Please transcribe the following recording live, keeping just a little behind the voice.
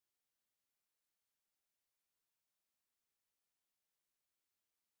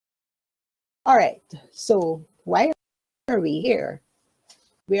All right, so why are we here?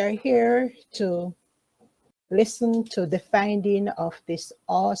 We are here to listen to the finding of this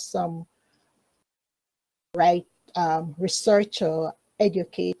awesome researcher,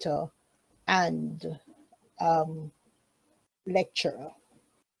 educator, and lecturer.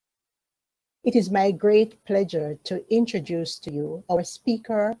 It is my great pleasure to introduce to you our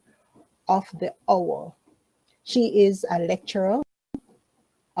speaker of the hour. She is a lecturer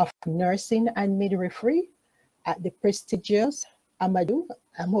of nursing and midwifery at the prestigious Ahmad,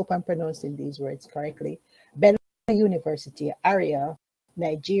 I hope I'm pronouncing these words correctly, Balarabe University, Area,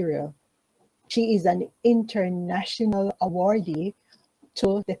 Nigeria. She is an international awardee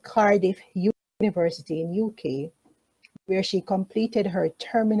to the Cardiff University in UK, where she completed her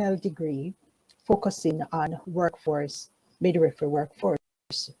terminal degree focusing on midwifery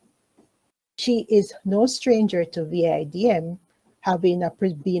workforce. She is no stranger to VIDM, having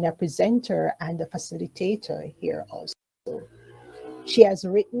been a presenter and a facilitator here also. She has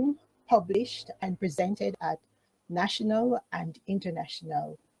written, published, and presented at national and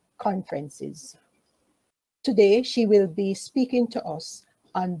international conferences. Today, she will be speaking to us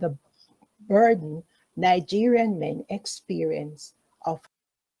on the burden Nigerian men experience of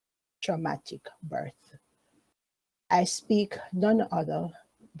traumatic birth. I speak none other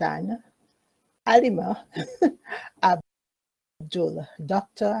than Halima Abdul,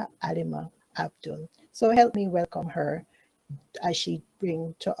 Dr. Halima Abdul. So help me welcome her as she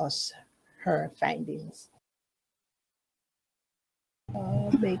brings to us her findings.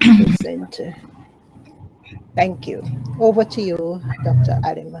 Make presenter. Thank you. Over to you, Dr.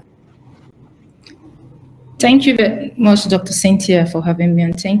 Halima. Thank you very much, Dr. Cynthia, for having me,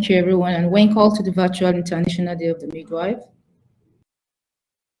 and thank you, everyone, and welcome to the virtual International Day of the Midwife.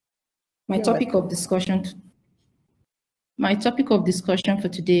 My topic of discussion for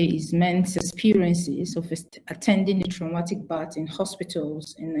today is men's experiences of attending a traumatic birth in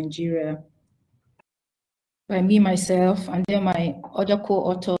hospitals in Nigeria. By me, myself, and then my other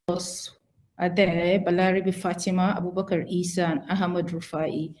co-authors are there, Balarabe, Fatima, Abubakar, Isa, and Ahmad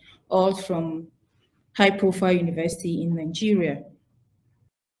Rufai, all from high-profile university in Nigeria.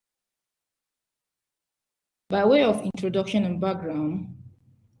 By way of introduction and background,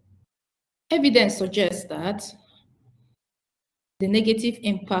 evidence suggests that the negative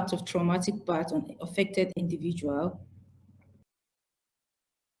impact of traumatic birth on affected individual,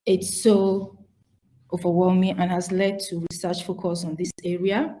 it's so overwhelming and has led to research focus on this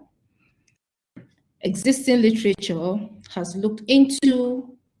area. Existing literature has looked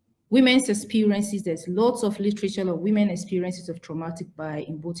into women's experiences. There's lots of literature of women's experiences of traumatic birth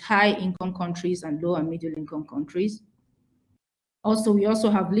in both high-income countries and low and middle-income countries. Also, we also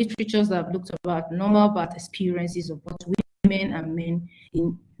have literatures that have looked about normal birth experiences of both women and men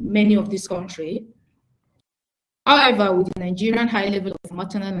in many of these countries. However, with the Nigerian high level of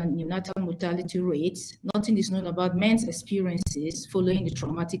maternal and neonatal mortality rates, nothing is known about men's experiences following the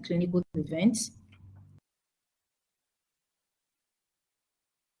traumatic clinical events.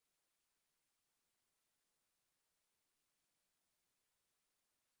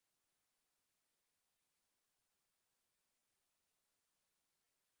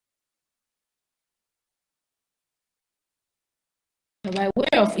 By way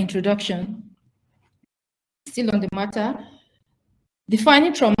of introduction, still on the matter,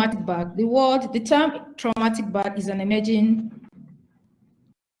 defining traumatic birth. The term traumatic birth is an emerging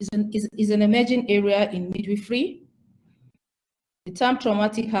area in midwifery. The term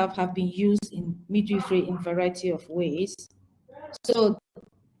traumatic have been used in midwifery in a variety of ways. So,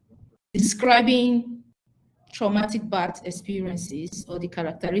 describing traumatic birth experiences or the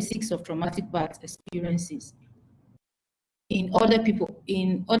characteristics of traumatic birth experiences in other people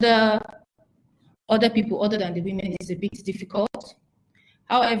other than the women is a bit difficult.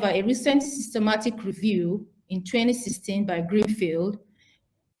 However, a recent systematic review in 2016 by Greenfield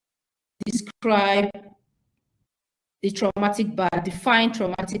described the traumatic birth, defined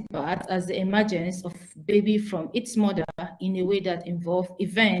traumatic birth as the emergence of baby from its mother in a way that involves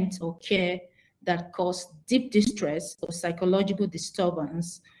events or care that cause deep distress or psychological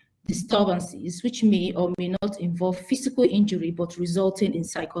disturbances, which may or may not involve physical injury, but resulting in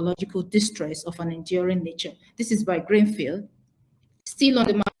psychological distress of an enduring nature. This is by Greenfield. Still on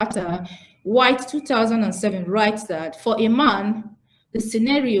the matter, White 2007 writes that for a man, the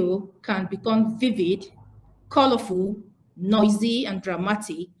scenario can become vivid, colorful, noisy, and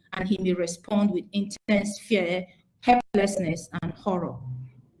dramatic, and he may respond with intense fear, helplessness, and horror.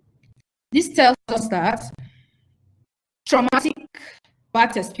 This tells us that traumatic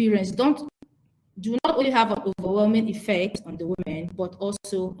birth experience do not only have an overwhelming effect on the women, but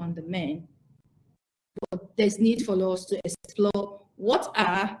also on the men. but there's need for us to explore what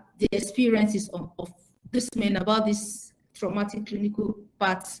are the experiences of this men about this traumatic clinical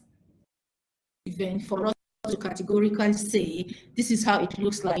birth event for us to categorically say this is how it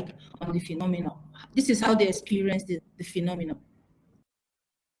looks like on the phenomenon. This is how they experience the phenomenon.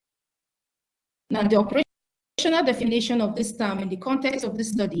 Now, the operational definition of this term in the context of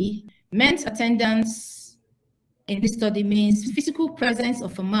this study, men's attendance in this study means physical presence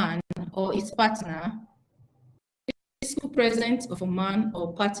of a man or his partner, physical presence of a man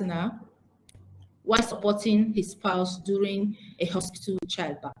or partner while supporting his spouse during a hospital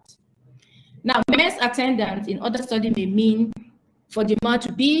childbirth. Now, men's attendance in other study may mean for the man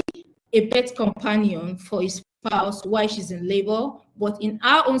to be a birth companion for his spouse while she's in labor, but in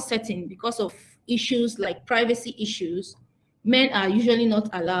our own setting, because of issues like privacy issues, men are usually not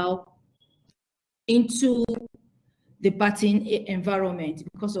allowed into the birthing environment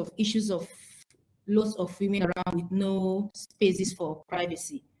because of issues of lots of women around with no spaces for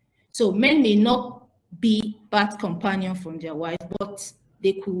privacy. So men may not be birth companion from their wife, but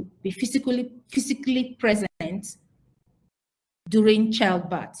they could be physically present during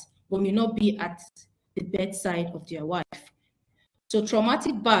childbirth, but may not be at the bedside of their wife. So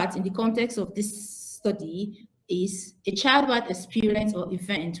traumatic birth in the context of this study is a childbirth experience or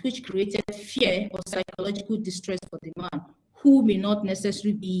event which created fear or psychological distress for the man, who may not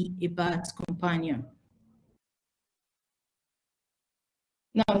necessarily be a birth companion.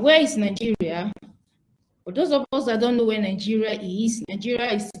 Now, where is Nigeria? For those of us that don't know where Nigeria is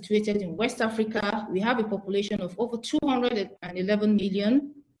situated in West Africa. We have a population of over 211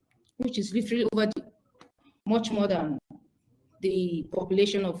 million, which is literally much more than the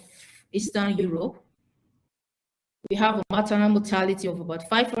population of Eastern Europe. We have a maternal mortality of about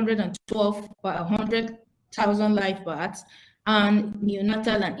 512 per 100,000 live births, and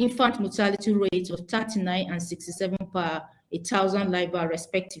neonatal and infant mortality rates of 39 and 67 per 1,000 live births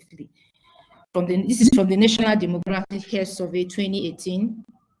respectively. This is from the National Demographic Health Survey 2018.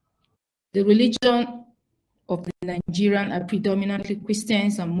 The religion of the Nigerian are predominantly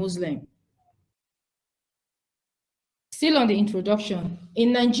Christians and Muslim. Still on the introduction,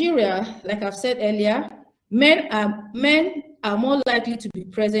 in Nigeria, like I've said earlier, men are more likely to be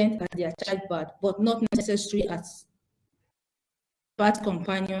present at their childbirth, but not necessarily as birth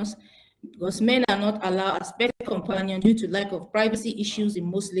companions, because men are not allowed as birth companions due to lack of privacy issues in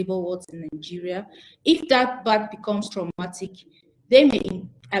most labor wards in Nigeria. If that birth becomes traumatic, they may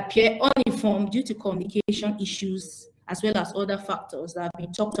appear uninformed due to communication issues, as well as other factors that have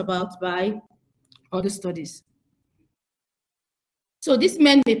been talked about by other studies. So these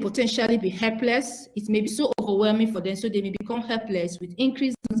men may potentially be helpless. It may be so overwhelming for them, so they may become helpless with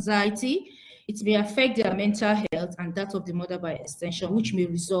increased anxiety. It may affect their mental health and that of the mother by extension, which may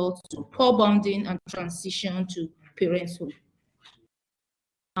result to poor bonding and transition to parenthood.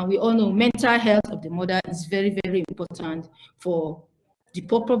 And we all know mental health of the mother is very, very important for the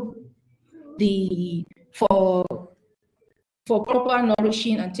proper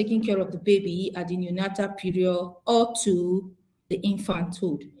nourishing and taking care of the baby at the neonatal period or to the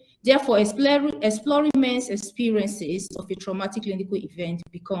infanthood. Therefore, exploring men's experiences of a traumatic clinical event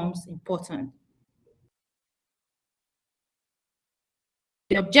becomes important.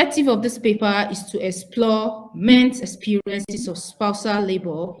 The objective of this paper is to explore men's experiences of spousal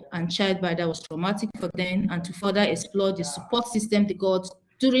labor and childbirth that was traumatic for them, and to further explore the support system they got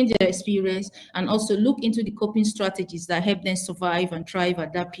during their experience, and also look into the coping strategies that help them survive and thrive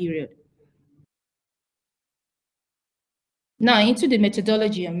at that period. Now, into the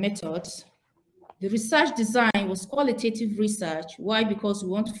methodology and methods. The research design was qualitative research. Why? Because we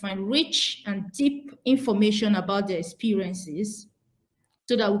want to find rich and deep information about their experiences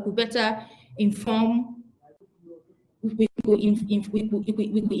so that we could better inform, we could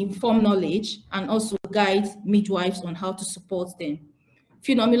inform knowledge and also guide midwives on how to support them.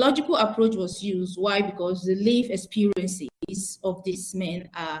 Phenomenological approach was used. Why? Because the lived experiences of these men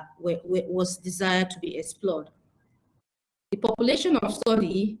was desired to be explored. The population of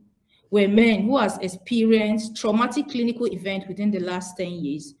study were men who has experienced traumatic clinical event within the last 10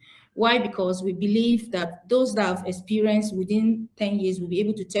 years. Why? Because we believe that those that have experienced within 10 years will be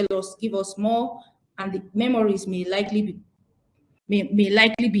able to give us more, and the memories may likely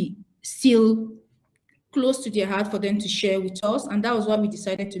be still close to their heart for them to share with us. And that was why we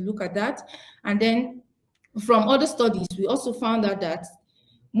decided to look at that. And then from other studies, we also found out that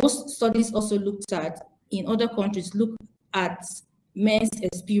most studies also looked at, in other countries, look at men's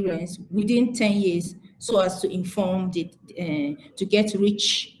experience within 10 years so as to inform to get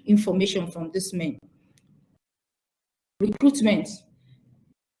rich information from this men. Recruitment.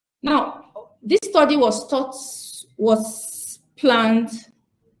 Now, This study was planned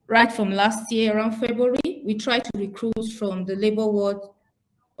right from last year around February. We tried to recruit from the labor ward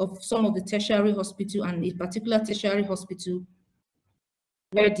of some of the tertiary hospital, and a particular tertiary hospital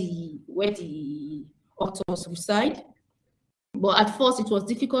where the authors reside. But at first it was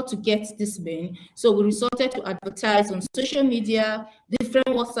difficult to get this men. So we resorted to advertise on social media, different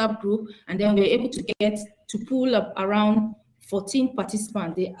WhatsApp group, and then we were able to pull up around 14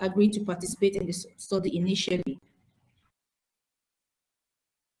 participants. They agreed to participate in this study initially.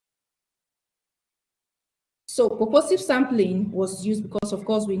 So purposive sampling was used because, of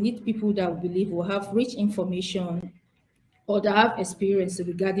course, we need people that we believe will have rich information or that have experience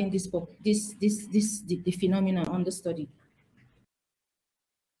regarding the phenomenon on the study.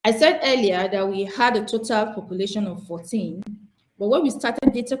 I said earlier that we had a total population of 14, but when we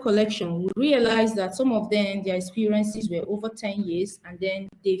started data collection, we realized that some of them, their experiences were over 10 years, and then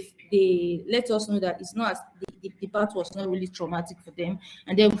they let us know that it's not, the part was not really traumatic for them.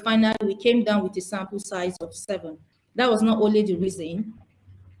 And then finally, we came down with a sample size of 7. That was not only the reason.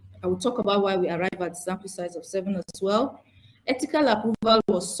 I will talk about why we arrived at the sample size of 7 as well. Ethical approval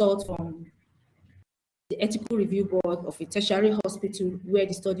was sought from the ethical review board of a tertiary hospital where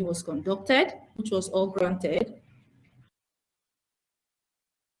the study was conducted, which was all granted.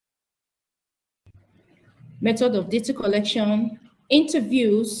 Method of data collection,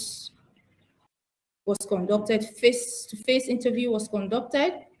 interviews was conducted, face-to-face interview was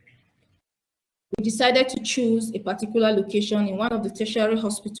conducted. We decided to choose a particular location in one of the tertiary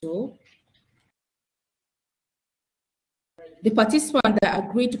hospitals. The participants that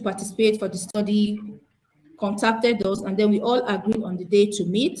agreed to participate for the study contacted us, and then we all agreed on the day to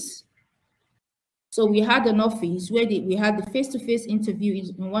meet. So we had an office where we had the face-to-face interview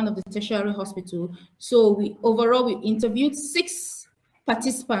in one of the tertiary hospitals. So overall we interviewed 6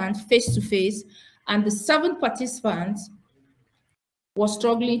 participants face-to-face, and the 7 participants were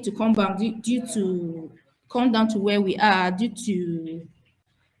struggling to come back come down to where we are due to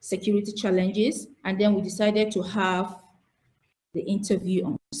security challenges. And then we decided to have the interview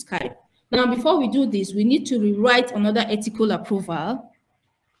on Skype. Now, before we do this, we need to rewrite another ethical approval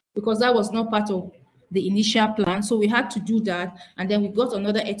because that was not part of the initial plan. So we had to do that. And then we got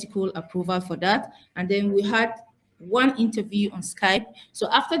another ethical approval for that. And then we had one interview on Skype. So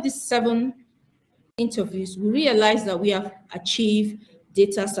after these 7 interviews, we realized that we have achieved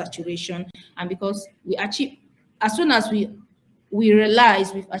data saturation. And because we achieved, as soon as we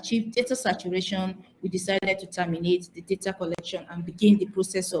realized we've achieved data saturation, we decided to terminate the data collection and begin the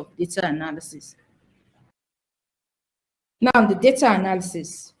process of data analysis. Now, the data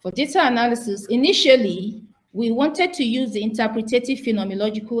analysis. For data analysis, initially, we wanted to use the interpretative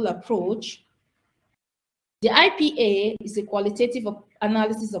phenomenological approach. The IPA is a qualitative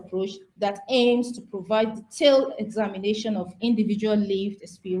analysis approach that aims to provide detailed examination of individual lived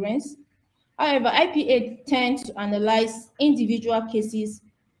experience. However, IPA tends to analyze individual cases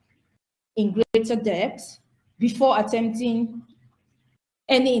in greater depth before attempting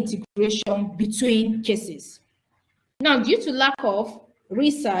any integration between cases. Now, due to lack of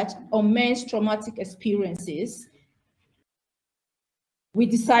research on men's traumatic experiences, we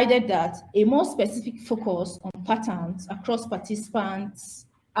decided that a more specific focus on patterns across participants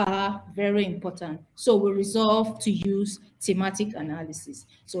are very important. So we resolved to use thematic analysis.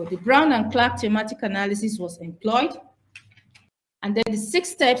 So the Brown and Clark thematic analysis was employed, and then the 6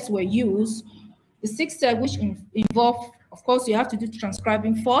 steps were used. The 6 steps which involve, of course, you have to do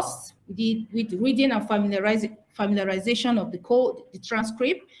transcribing first. We did with reading and familiarization of the code, the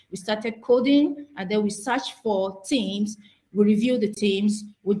transcript. We started coding, and then we searched for themes. We review the themes,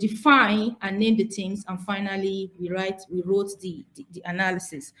 we define and name the themes, and finally we wrote the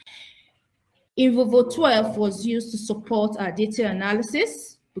analysis. Involvo 12 was used to support our data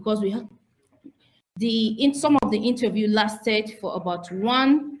analysis because some of the interview lasted for about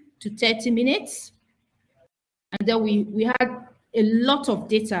 1 to 30 minutes. And then we had a lot of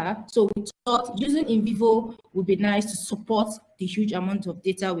data. So we thought using in vivo would be nice to support the huge amount of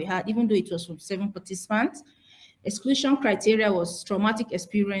data we had, even though it was from 7 participants. Exclusion criteria was traumatic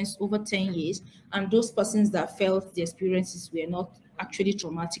experience over 10 years, and those persons that felt the experiences were not actually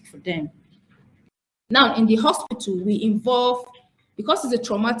traumatic for them. Now, in the hospital, we involve, because it's a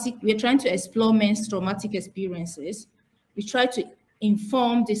traumatic, we're trying to explore men's traumatic experiences. We try to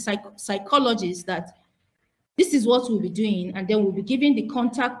inform the psychologists that this is what we'll be doing, and then we'll be giving their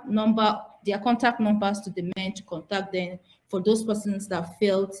contact numbers to the men to contact them for those persons that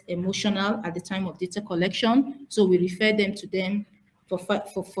felt emotional at the time of data collection. So we refer them to them for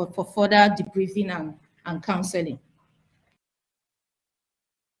further debriefing and counseling.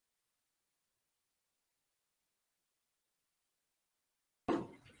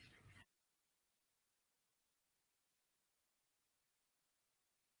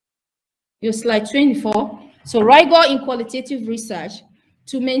 Your slide 24. So rigor in qualitative research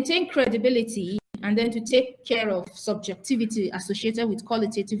to maintain credibility and then to take care of subjectivity associated with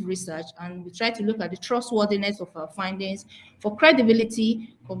qualitative research. And we try to look at the trustworthiness of our findings. For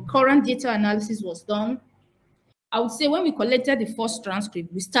credibility, concurrent data analysis was done. I would say when we collected the first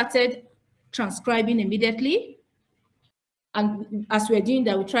transcript, we started transcribing immediately. And as we're doing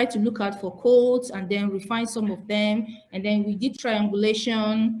that, we tried to look out for codes and then refine some of them. And then we did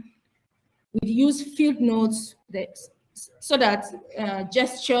triangulation. We use field notes so that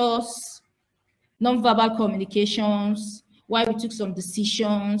gestures, nonverbal communications, why we took some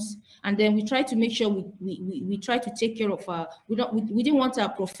decisions, and then we try to make sure we try to take care of our, we didn't want our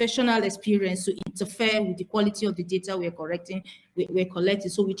professional experience to interfere with the quality of the data we're collecting.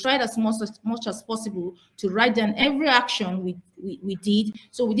 So we tried as much as possible to write down every action we did.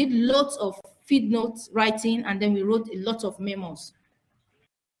 So we did lots of field notes writing, and then we wrote a lot of memos.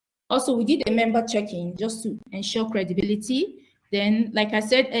 Also, we did a member check-in just to ensure credibility. Then, like I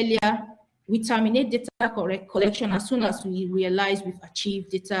said earlier, we terminate data collection as soon as we realize we've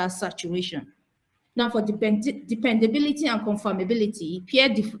achieved data saturation. Now, for dependability and confirmability, peer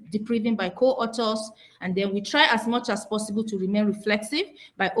debriefing by co-authors, and then we try as much as possible to remain reflexive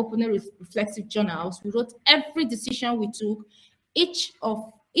by opening reflexive journals. We wrote every decision we took. Each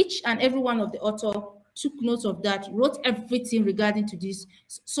and every one of the authors took notes of that, wrote everything regarding to this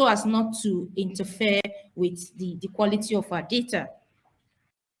so as not to interfere with the quality of our data.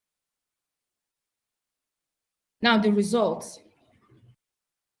 Now, the results.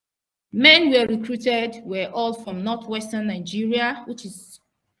 Men were recruited were all from northwestern Nigeria, which is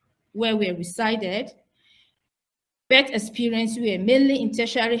where we resided. Birth experience were mainly in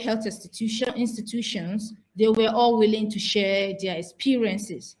tertiary health institutions. They were all willing to share their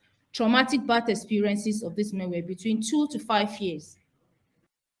experiences. Traumatic birth experiences of these men were between 2 to 5 years.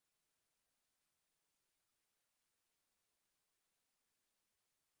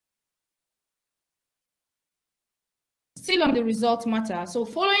 Still on the result matter. So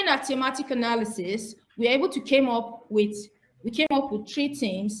following our thematic analysis, we were able to came up with 3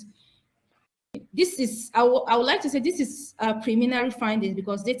 themes. This is, I would like to say this is our preliminary findings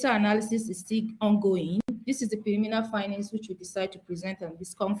because data analysis is still ongoing. This is the preliminary findings which we decide to present at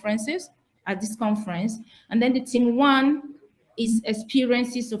this conference. And then the theme 1 is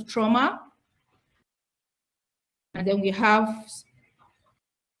experiences of trauma. And then we have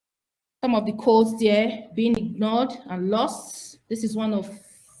some of the codes there, being ignored and lost. This is one of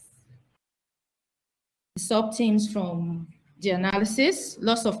the sub-themes from the analysis.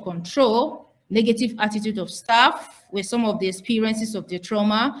 Loss of control, negative attitude of staff, where some of the experiences of the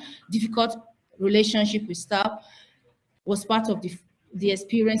trauma, difficult relationship with staff was part of the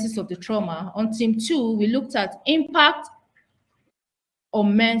experiences of the trauma. On theme 2, we looked at impact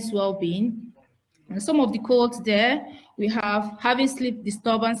on men's well-being. And some of the codes there, we have having sleep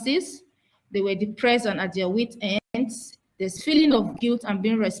disturbances. They were depressed and at their wit ends. There's feeling of guilt and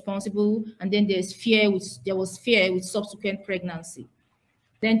being responsible. And then there was fear with subsequent pregnancy.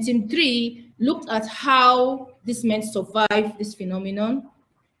 Then theme 3 looked at how these men survive this phenomenon.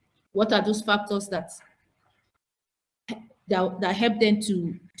 What are those factors that help them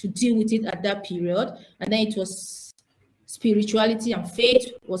to deal with it at that period? And then it was spirituality and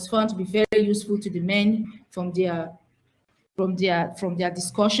faith was found to be very useful to the men from their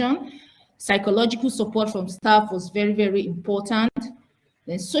discussion. Psychological support from staff was very, very important.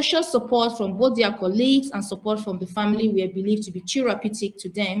 Then social support from both their colleagues and support from the family were believed to be therapeutic to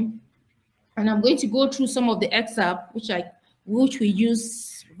them. And I'm going to go through some of the excerpt which we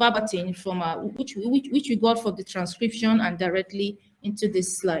use verbatim from which we got from the transcription and directly into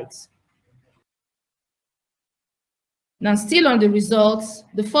these slides. Now, still on the results,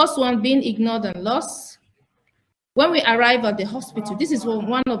 the first one being ignored and lost. When we arrive at the hospital, this is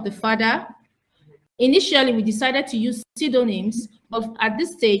one of the father. Initially, we decided to use pseudonyms, but at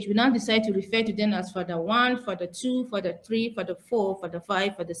this stage, we now decide to refer to them as Father 1, Father 2, Father 3, Father 4, Father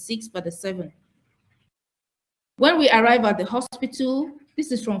 5, Father 6, Father 7. When we arrive at the hospital,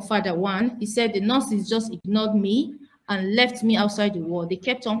 this is from Father 1. He said the nurses just ignored me and left me outside the ward. They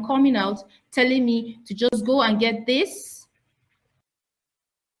kept on coming out, telling me to just go and get this.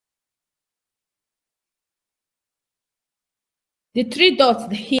 The 3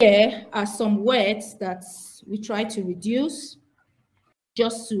 dots here are some words that we try to reduce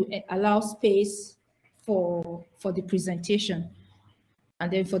just to allow space for the presentation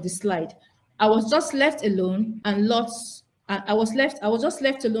and then for the slide. I was just left alone and lost. I was just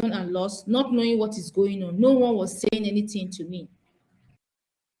left alone and lost, not knowing what is going on. No one was saying anything to me.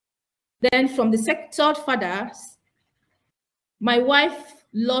 Then from the third father, my wife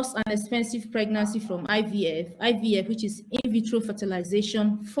lost an expensive pregnancy from IVF, which is in vitro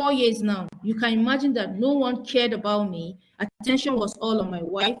fertilization, 4 years now. You can imagine that no one cared about me. Attention was all on my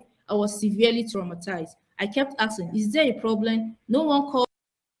wife. I was severely traumatized. I kept asking, is there a problem? No one called.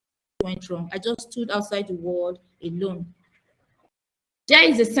 Went wrong. I just stood outside the ward alone. There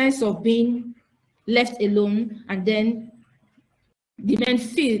is a sense of being left alone, and then the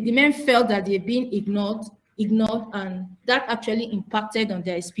men felt that they're being ignored, and that actually impacted on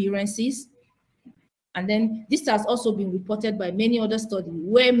their experiences. And then this has also been reported by many other studies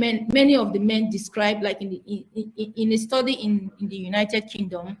where many of the men described, like in a study in the United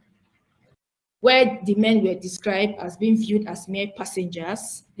Kingdom, where the men were described as being viewed as mere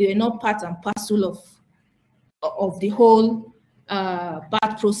passengers. They were not part and parcel of the whole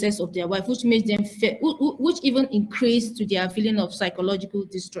bad process of their wife, which made them which even increased to their feeling of psychological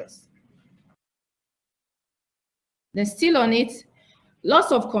distress. Then still on it,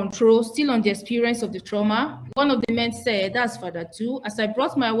 loss of control, still on the experience of the trauma. One of the men said, that's Father 2. As I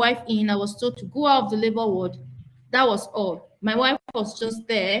brought my wife in, I was told to go out of the labor ward. That was all. My wife was just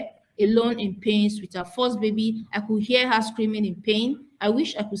there, alone in pain with her first baby. I could hear her screaming in pain. I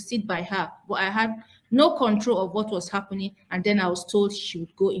wish I could sit by her, but I had no control of what was happening. And then I was told she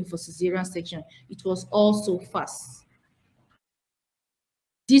would go in for cesarean section. It was all so fast.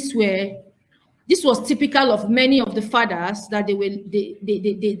 This was typical of many of the fathers, that they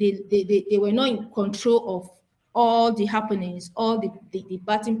were not in control of all the happenings, all the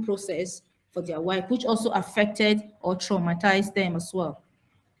birthing process for their wife, which also affected or traumatized them as well.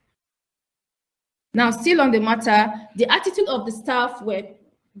 Now, still on the matter, the attitude of the staff,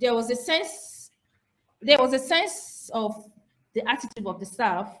 there was a sense of the attitude of the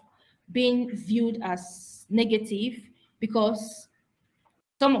staff being viewed as negative, because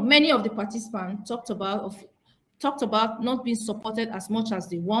many of the participants talked about not being supported as much as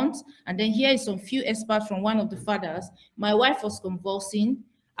they want. And then here is some few experts from one of the fathers. My wife was convulsing.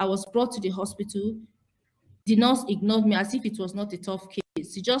 I was brought to the hospital. The nurse ignored me as if it was not a tough case.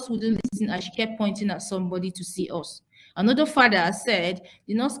 She just wouldn't listen, and she kept pointing at somebody to see us. Another father said,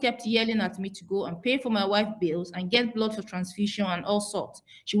 the nurse kept yelling at me to go and pay for my wife's bills and get blood for transfusion and all sorts.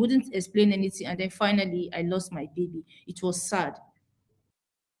 She wouldn't explain anything, and then finally I lost my baby. It was sad.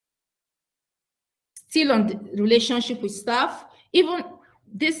 Still on the relationship with staff, even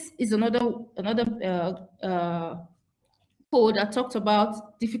this is another code that talked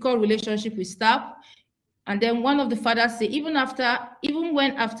about difficult relationship with staff. And then one of the fathers said, even after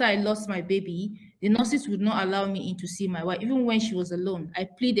I lost my baby, the nurses would not allow me in to see my wife, even when she was alone. I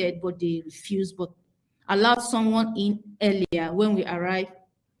pleaded, but they refused, but allowed someone in earlier when we arrived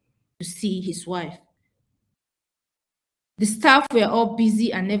to see his wife. The staff were all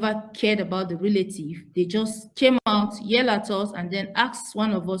busy and never cared about the relative. They just came out, yelled at us, and then asked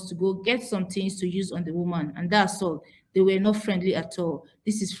one of us to go get some things to use on the woman, and that's all. They were not friendly at all.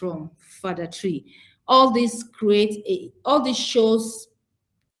 This is from Father 3. All these shows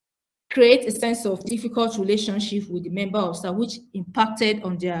create a sense of difficult relationship with the member of staff, which impacted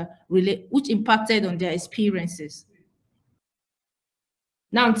on their experiences.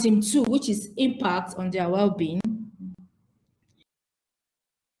 Now, team 2, which is impact on their well-being.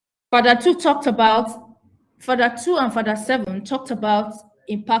 Father 2 and Father 7 talked about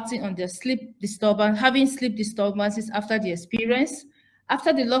impacting on their sleep disturbance, having sleep disturbances after the experience.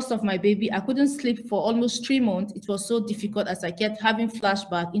 After the loss of my baby, I couldn't sleep for almost 3 months. It was so difficult as I kept having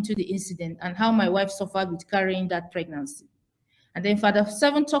flashbacks into the incident and how my wife suffered with carrying that pregnancy. And then Father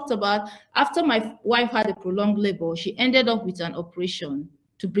 7 talked about after my wife had a prolonged labor, she ended up with an operation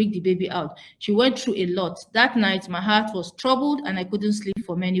to bring the baby out. She went through a lot. That night, my heart was troubled and I couldn't sleep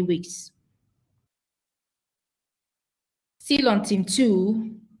for many weeks. Still on team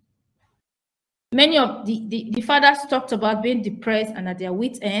 2, many of the fathers talked about being depressed and at their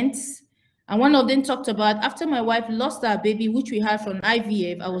wits' ends. And one of them talked about, after my wife lost our baby, which we had from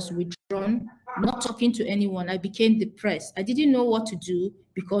IVF, I was withdrawn, not talking to anyone. I became depressed. I didn't know what to do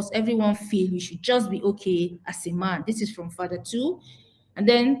because everyone feels you should just be okay as a man. This is from Father 2. And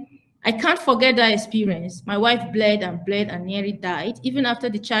then I can't forget that experience. My wife bled and nearly died. Even after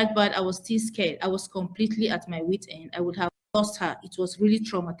the childbirth, I was still scared. I was completely at my wits' end. I would have lost her. It was really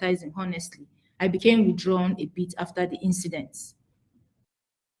traumatizing, honestly. I became withdrawn a bit after the incidents.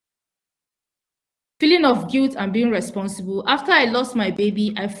 Feeling of guilt and being responsible. After I lost my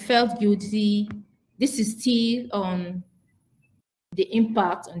baby, I felt guilty. This is still on the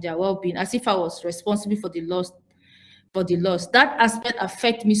impact on their well-being, as if I was responsible for the loss. That aspect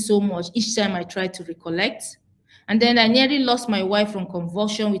affected me so much each time I tried to recollect. And then I nearly lost my wife from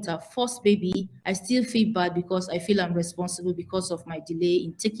convulsion with her first baby. I still feel bad because I feel I'm responsible because of my delay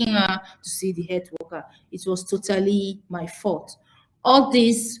in taking her to see the health worker. It was totally my fault. All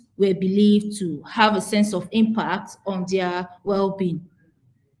these were believed to have a sense of impact on their well-being.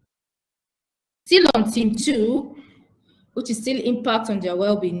 Still on team 2, which is still impact on their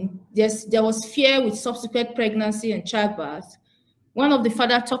well-being, there was fear with subsequent pregnancy and childbirth. One of the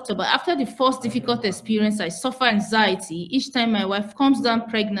father talked about, after the first difficult experience, I suffer anxiety each time my wife comes down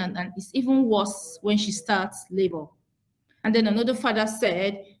pregnant, and it's even worse when she starts labor. And then another father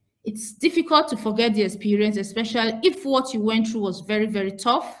said, it's difficult to forget the experience, especially if what you went through was very, very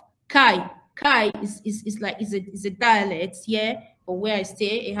tough. Kai is a dialect here, or where I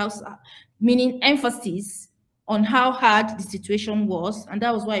stay, a house, meaning emphasis on how hard the situation was, and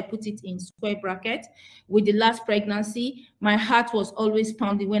that was why I put it in square bracket. With the last pregnancy, my heart was always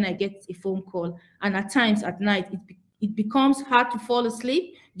pounding when I get a phone call, and at times at night, it becomes hard to fall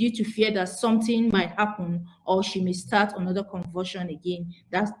asleep due to fear that something might happen or she may start another convulsion again.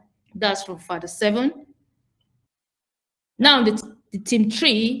 That's from Father 7. Now the team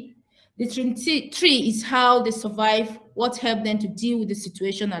 3, the team 3 is how they survive, what helped them to deal with the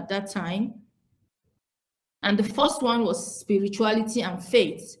situation at that time. And the first one was spirituality and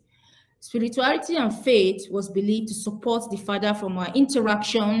faith. Spirituality and faith was believed to support the father from our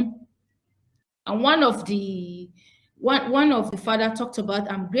interaction. And one of the father talked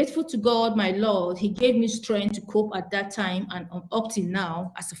about, I'm grateful to God, my Lord. He gave me strength to cope at that time and up till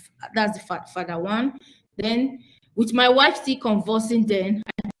now. That's the father one. Then with my wife still convulsing then,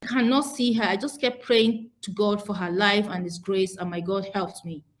 I cannot see her. I just kept praying to God for her life and his grace, and my God helped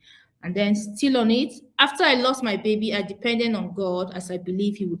me. And then still on it, after I lost my baby, I depended on God as I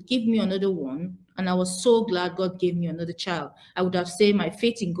believe he would give me another one. And I was so glad God gave me another child. I would have said my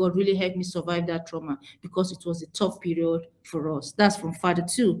faith in God really helped me survive that trauma because it was a tough period for us. That's from Father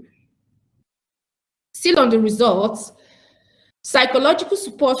 2. Still on the results, psychological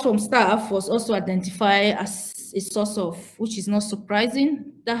support from staff was also identified as a source of, which is not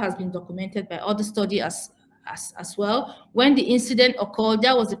surprising. That has been documented by other studies as well. When the incident occurred,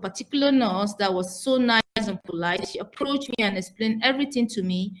 there was a particular nurse that was so nice and polite. She approached me and explained everything to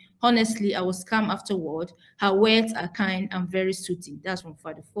me. Honestly, I was calm afterward. Her words are kind and very soothing. That's from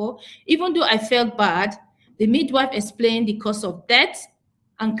Father 4. Even though I felt bad, the midwife explained the cause of death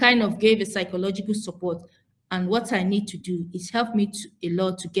and kind of gave a psychological support. And what I need to do is help me a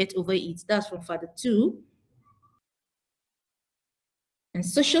lot to get over it. That's from Father 2. And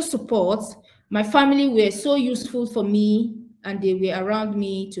social support, my family were so useful for me, and they were around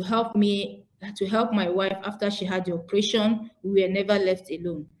me to help my wife after she had the operation. We were never left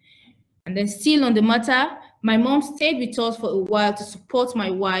alone. And then still on the matter, my mom stayed with us for a while to support my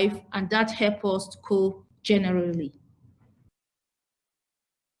wife, and that helped us to cope generally.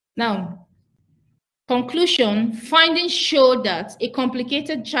 Now, conclusion, findings show that a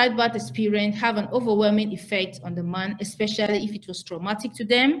complicated childbirth experience have an overwhelming effect on the man, especially if it was traumatic to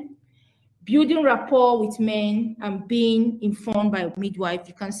them. Building rapport with men and being informed by a midwife,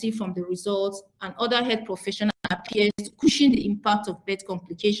 you can see from the results, and other health professionals appears to cushion the impact of birth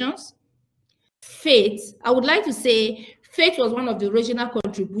complications. Faith, I would like to say faith was one of the original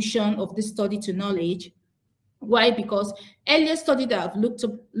contributions of this study to knowledge. Why? Because earlier studies that I've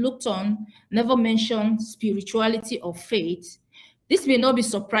looked on never mentioned spirituality or faith. This may not be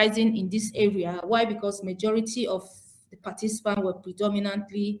surprising in this area. Why? Because majority of the participants were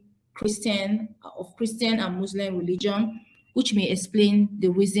predominantly Christian and Muslim religion, which may explain the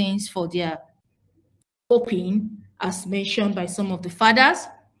reasons for their hoping, as mentioned by some of the fathers.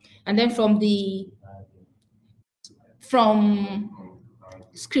 And then from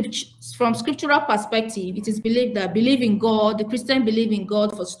scriptural perspective, it is believed that the Christian believe in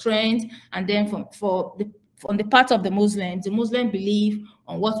God for strength, and then on the part of the Muslim believe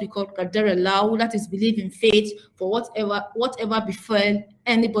on what we call qadar Allah, that is believe in faith for whatever befell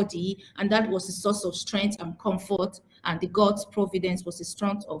anybody, and that was a source of strength and comfort, and the God's providence was a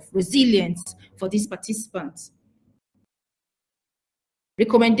strength of resilience for these participants.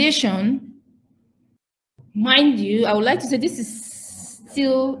 Recommendation, mind you, I would like to say this is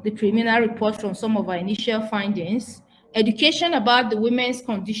still the preliminary report from some of our initial findings. Education about the women's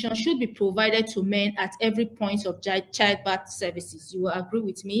condition should be provided to men at every point of childbirth services. You will agree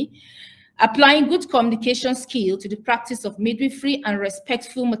with me. Applying good communication skill to the practice of midwifery and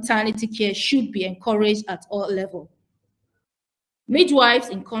respectful maternity care should be encouraged at all levels. Midwives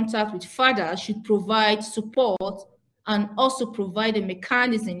in contact with fathers should provide support and also provide a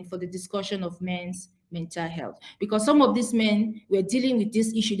mechanism for the discussion of men's mental health. Because some of these men were dealing with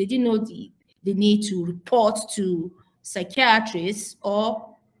this issue, they didn't know the need to report to psychiatrists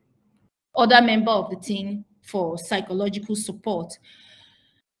or other member of the team for psychological support.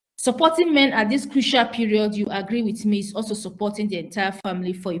 Supporting men at this crucial period, you agree with me, is also supporting the entire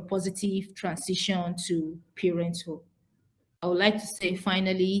family for a positive transition to parenthood. I would like to say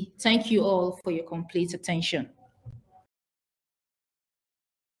finally, thank you all for your complete attention.